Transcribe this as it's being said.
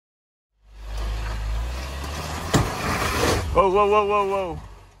Whoa, whoa, whoa, whoa, whoa.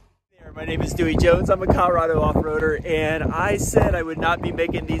 There, my name is Dewie Jones. I'm a Colorado off-roader, and I said I would not be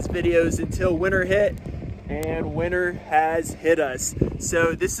making these videos until winter hit, and winter has hit us.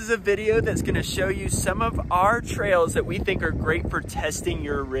 So this is a video that's gonna show you some of our trails that we think are great for testing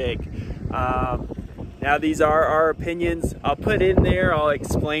your rig. Now these are our opinions. I'll put in there, I'll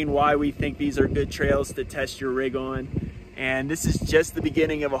explain why we think these are good trails to test your rig on. And this is just the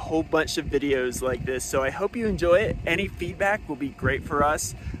beginning of a whole bunch of videos like this. So I hope you enjoy it. Any feedback will be great for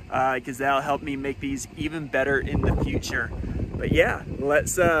us because that'll help me make these even better in the future. But yeah,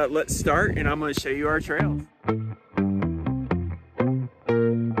 let's start, and I'm gonna show you our trails.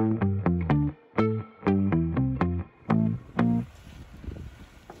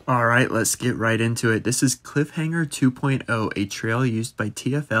 All right, let's get right into it. This is Cliffhanger 2.0, a trail used by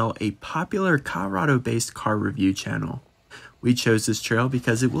TFL, a popular Colorado-based car review channel. We chose this trail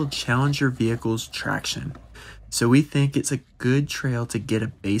because it will challenge your vehicle's traction. So we think it's a good trail to get a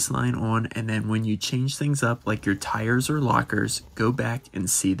baseline on, and then when you change things up like your tires or lockers, go back and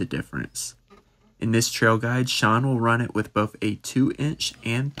see the difference. In this trail guide, Sean will run it with both a 2-inch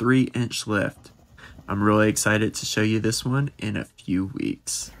and 3-inch lift. I'm really excited to show you this one in a few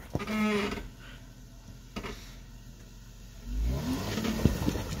weeks.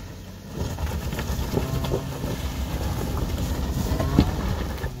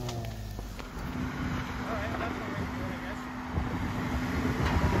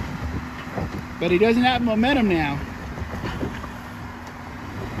 But he doesn't have momentum now.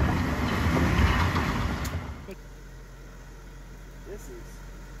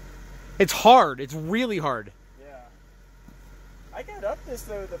 It's hard. It's really hard. Yeah. I got up this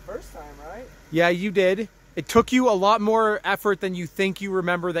though the first time, right? Yeah, you did. It took you a lot more effort than you think you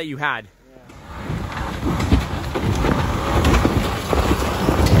remember that you had.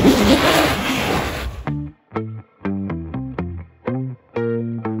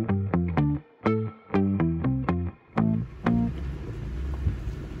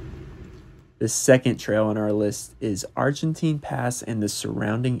 The second trail on our list is Argentine Pass and the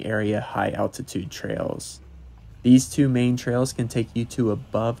surrounding area high altitude trails. These two main trails can take you to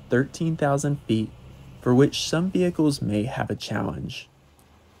above 13,000 feet, for which some vehicles may have a challenge.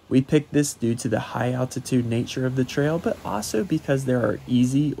 We picked this due to the high altitude nature of the trail, but also because there are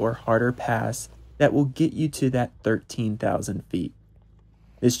easy or harder paths that will get you to that 13,000 feet.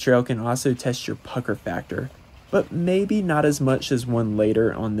 This trail can also test your pucker factor, but maybe not as much as one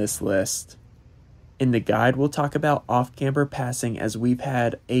later on this list. In the guide, we'll talk about off-camber passing, as we've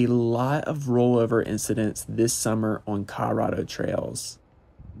had a lot of rollover incidents this summer on Colorado trails.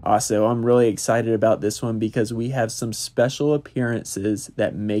 Also, I'm really excited about this one because we have some special appearances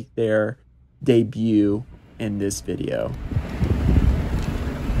that make their debut in this video.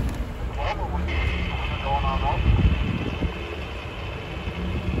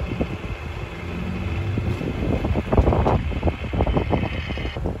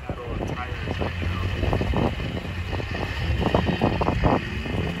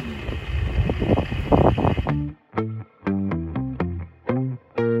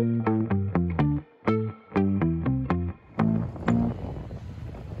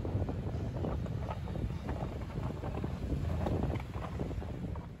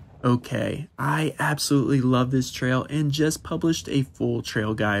 Okay, I absolutely love this trail and just published a full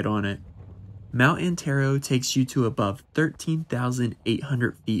trail guide on it. Mount Antero takes you to above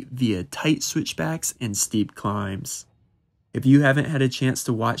 13,800 feet via tight switchbacks and steep climbs. If you haven't had a chance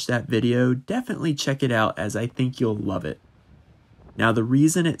to watch that video, definitely check it out, as I think you'll love it. Now, the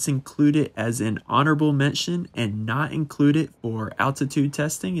reason it's included as an honorable mention and not included for altitude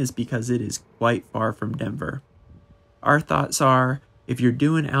testing is because it is quite far from Denver. Our thoughts are, if you're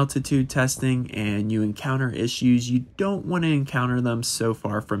doing altitude testing and you encounter issues, you don't want to encounter them so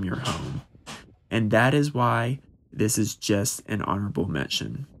far from your home. And that is why this is just an honorable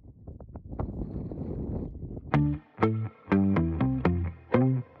mention.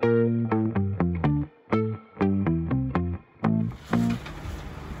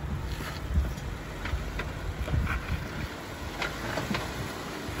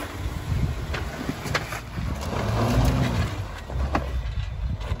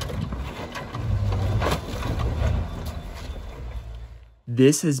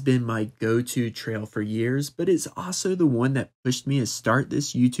 This has been my go-to trail for years, but it's also the one that pushed me to start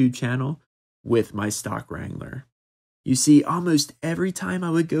this YouTube channel with my stock Wrangler. You see, almost every time I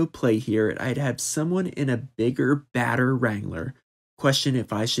would go play here, I'd have someone in a bigger, badder Wrangler question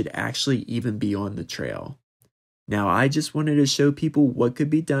if I should actually even be on the trail. Now, I just wanted to show people what could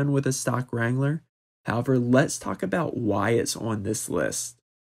be done with a stock Wrangler. However, let's talk about why it's on this list.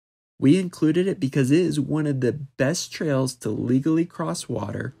 We included it because it is one of the best trails to legally cross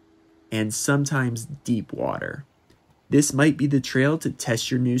water and sometimes deep water. This might be the trail to test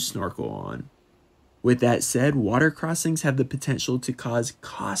your new snorkel on. With that said, water crossings have the potential to cause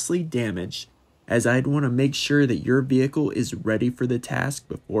costly damage, as I'd want to make sure that your vehicle is ready for the task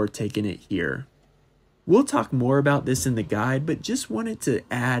before taking it here. We'll talk more about this in the guide, but just wanted to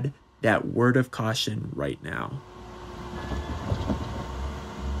add that word of caution right now.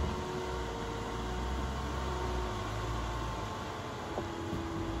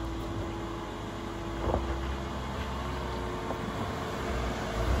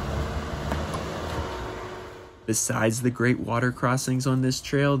 Besides the great water crossings on this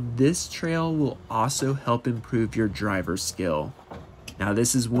trail will also help improve your driver skill. Now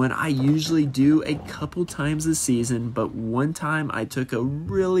this is one I usually do a couple times a season, but one time I took a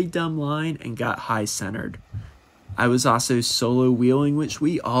really dumb line and got high centered. I was also solo wheeling, which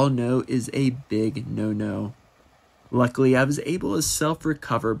we all know is a big no-no. Luckily I was able to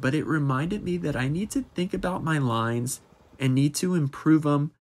self-recover, but it reminded me that I need to think about my lines and need to improve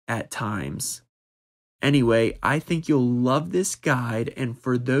them at times. Anyway, I think you'll love this guide, and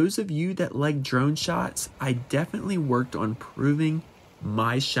for those of you that like drone shots, I definitely worked on proving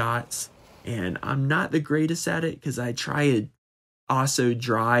my shots, and I'm not the greatest at it because I try to also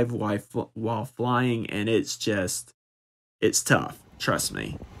drive while flying, and it's tough, trust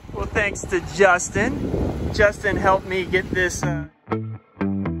me. Well, thanks to Justin. Justin helped me get this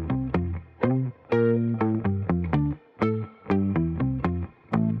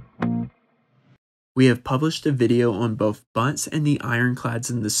We have published a video on both bunts and the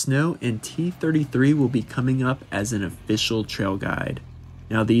ironclads in the snow, and T33 will be coming up as an official trail guide.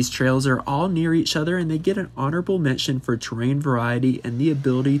 Now these trails are all near each other and they get an honorable mention for terrain variety and the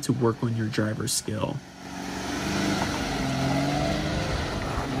ability to work on your driver's skill.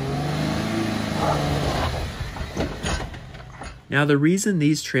 Now the reason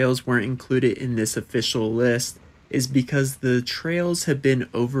these trails weren't included in this official list is because the trails have been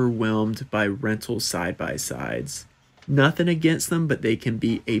overwhelmed by rental side-by-sides. Nothing against them, but they can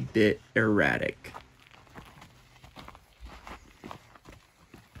be a bit erratic.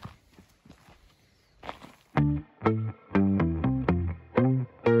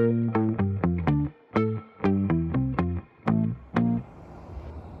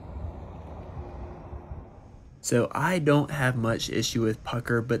 So I don't have much issue with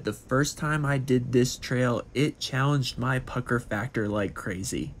pucker, but the first time I did this trail, it challenged my pucker factor like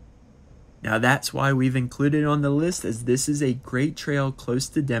crazy. Now that's why we've included it on the list, as this is a great trail close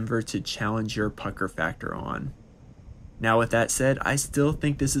to Denver to challenge your pucker factor on. Now with that said, I still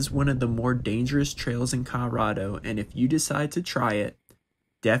think this is one of the more dangerous trails in Colorado, and if you decide to try it,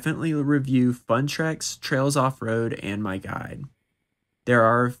 definitely review Fun Treks, Trails Off-Road, and my guide. There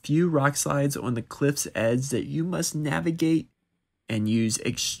are a few rock slides on the cliff's edge that you must navigate and use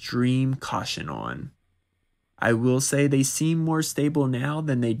extreme caution on. I will say they seem more stable now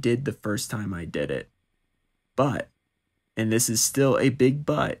than they did the first time I did it. But, and this is still a big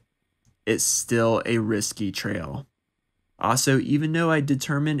but, it's still a risky trail. Also, even though I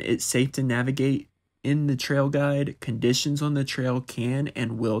determined it's safe to navigate in the trail guide, conditions on the trail can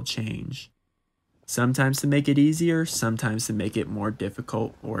and will change. Sometimes to make it easier, sometimes to make it more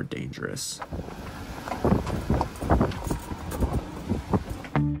difficult or dangerous.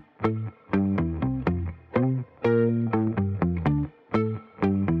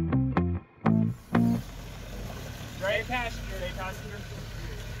 Right passenger, right passenger.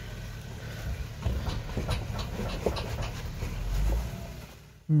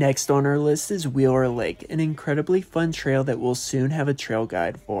 Next on our list is Wheeler Lake, an incredibly fun trail that we'll soon have a trail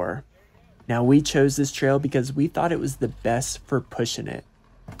guide for. Now we chose this trail because we thought it was the best for pushing it.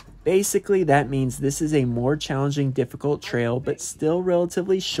 Basically that means this is a more challenging, difficult trail, but still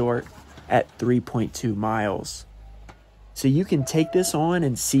relatively short at 3.2 miles. So you can take this on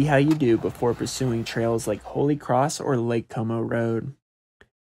and see how you do before pursuing trails like Holy Cross or Lake Como Road.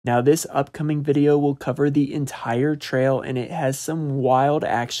 Now this upcoming video will cover the entire trail, and it has some wild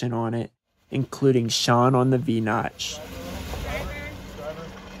action on it, including Sean on the V-notch.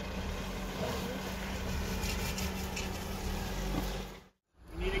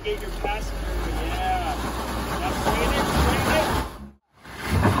 Get your passenger, yeah. Now straighten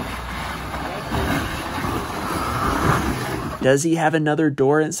it. Does he have another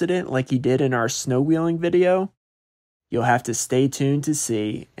door incident like he did in our snow wheeling video? You'll have to stay tuned to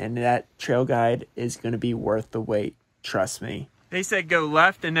see, and that trail guide is going to be worth the wait, trust me. They said go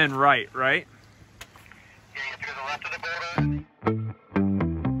left and then right, right? Yeah, you have to go to the left of the border.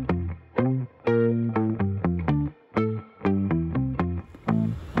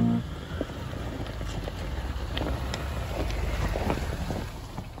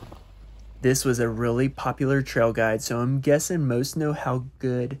 This was a really popular trail guide, so I'm guessing most know how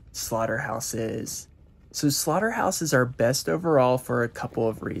good Slaughterhouse is. So Slaughterhouse is our best overall for a couple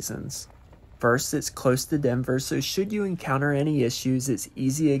of reasons. First, it's close to Denver, so should you encounter any issues, it's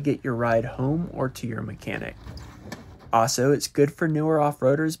easy to get your ride home or to your mechanic. Also, it's good for newer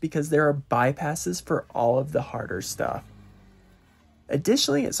off-roaders because there are bypasses for all of the harder stuff.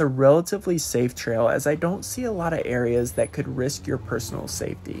 Additionally, it's a relatively safe trail as I don't see a lot of areas that could risk your personal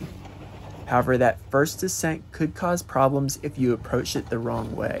safety. However, that first descent could cause problems if you approach it the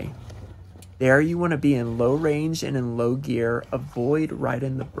wrong way. There you want to be in low range and in low gear, avoid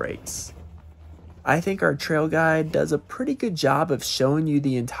riding the brakes. I think our trail guide does a pretty good job of showing you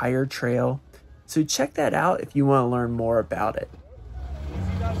the entire trail, so check that out if you want to learn more about it.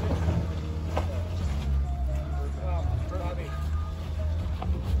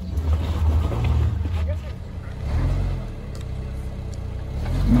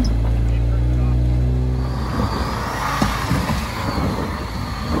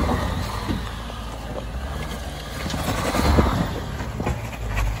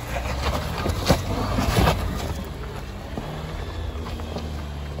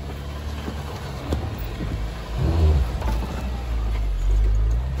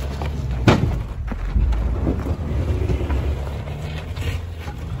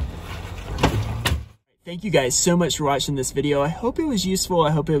 Thank you guys so much for watching this video. I hope it was useful.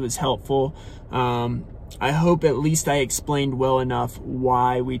 I hope it was helpful. I hope at least I explained well enough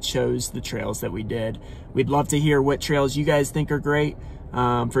why we chose the trails that we did. We'd love to hear what trails you guys think are great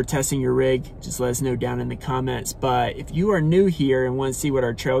for testing your rig. Just let us know down in the comments. But if you are new here and want to see what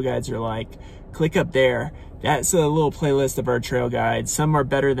our trail guides are like, click up there. That's a little playlist of our trail guides. Some are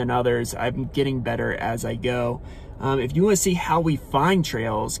better than others. I'm getting better as I go. If you want to see how we find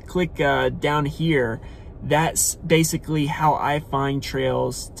trails, click down here. That's basically how I find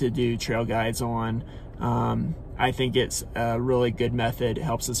trails to do trail guides on. I think it's a really good method. It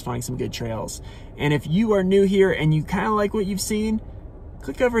helps us find some good trails. And if you are new here and you kind of like what you've seen,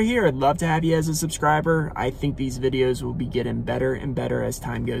 click over here. I'd love to have you as a subscriber. I think these videos will be getting better and better as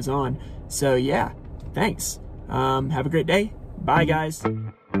time goes on. So yeah, thanks. Have a great day. Bye guys.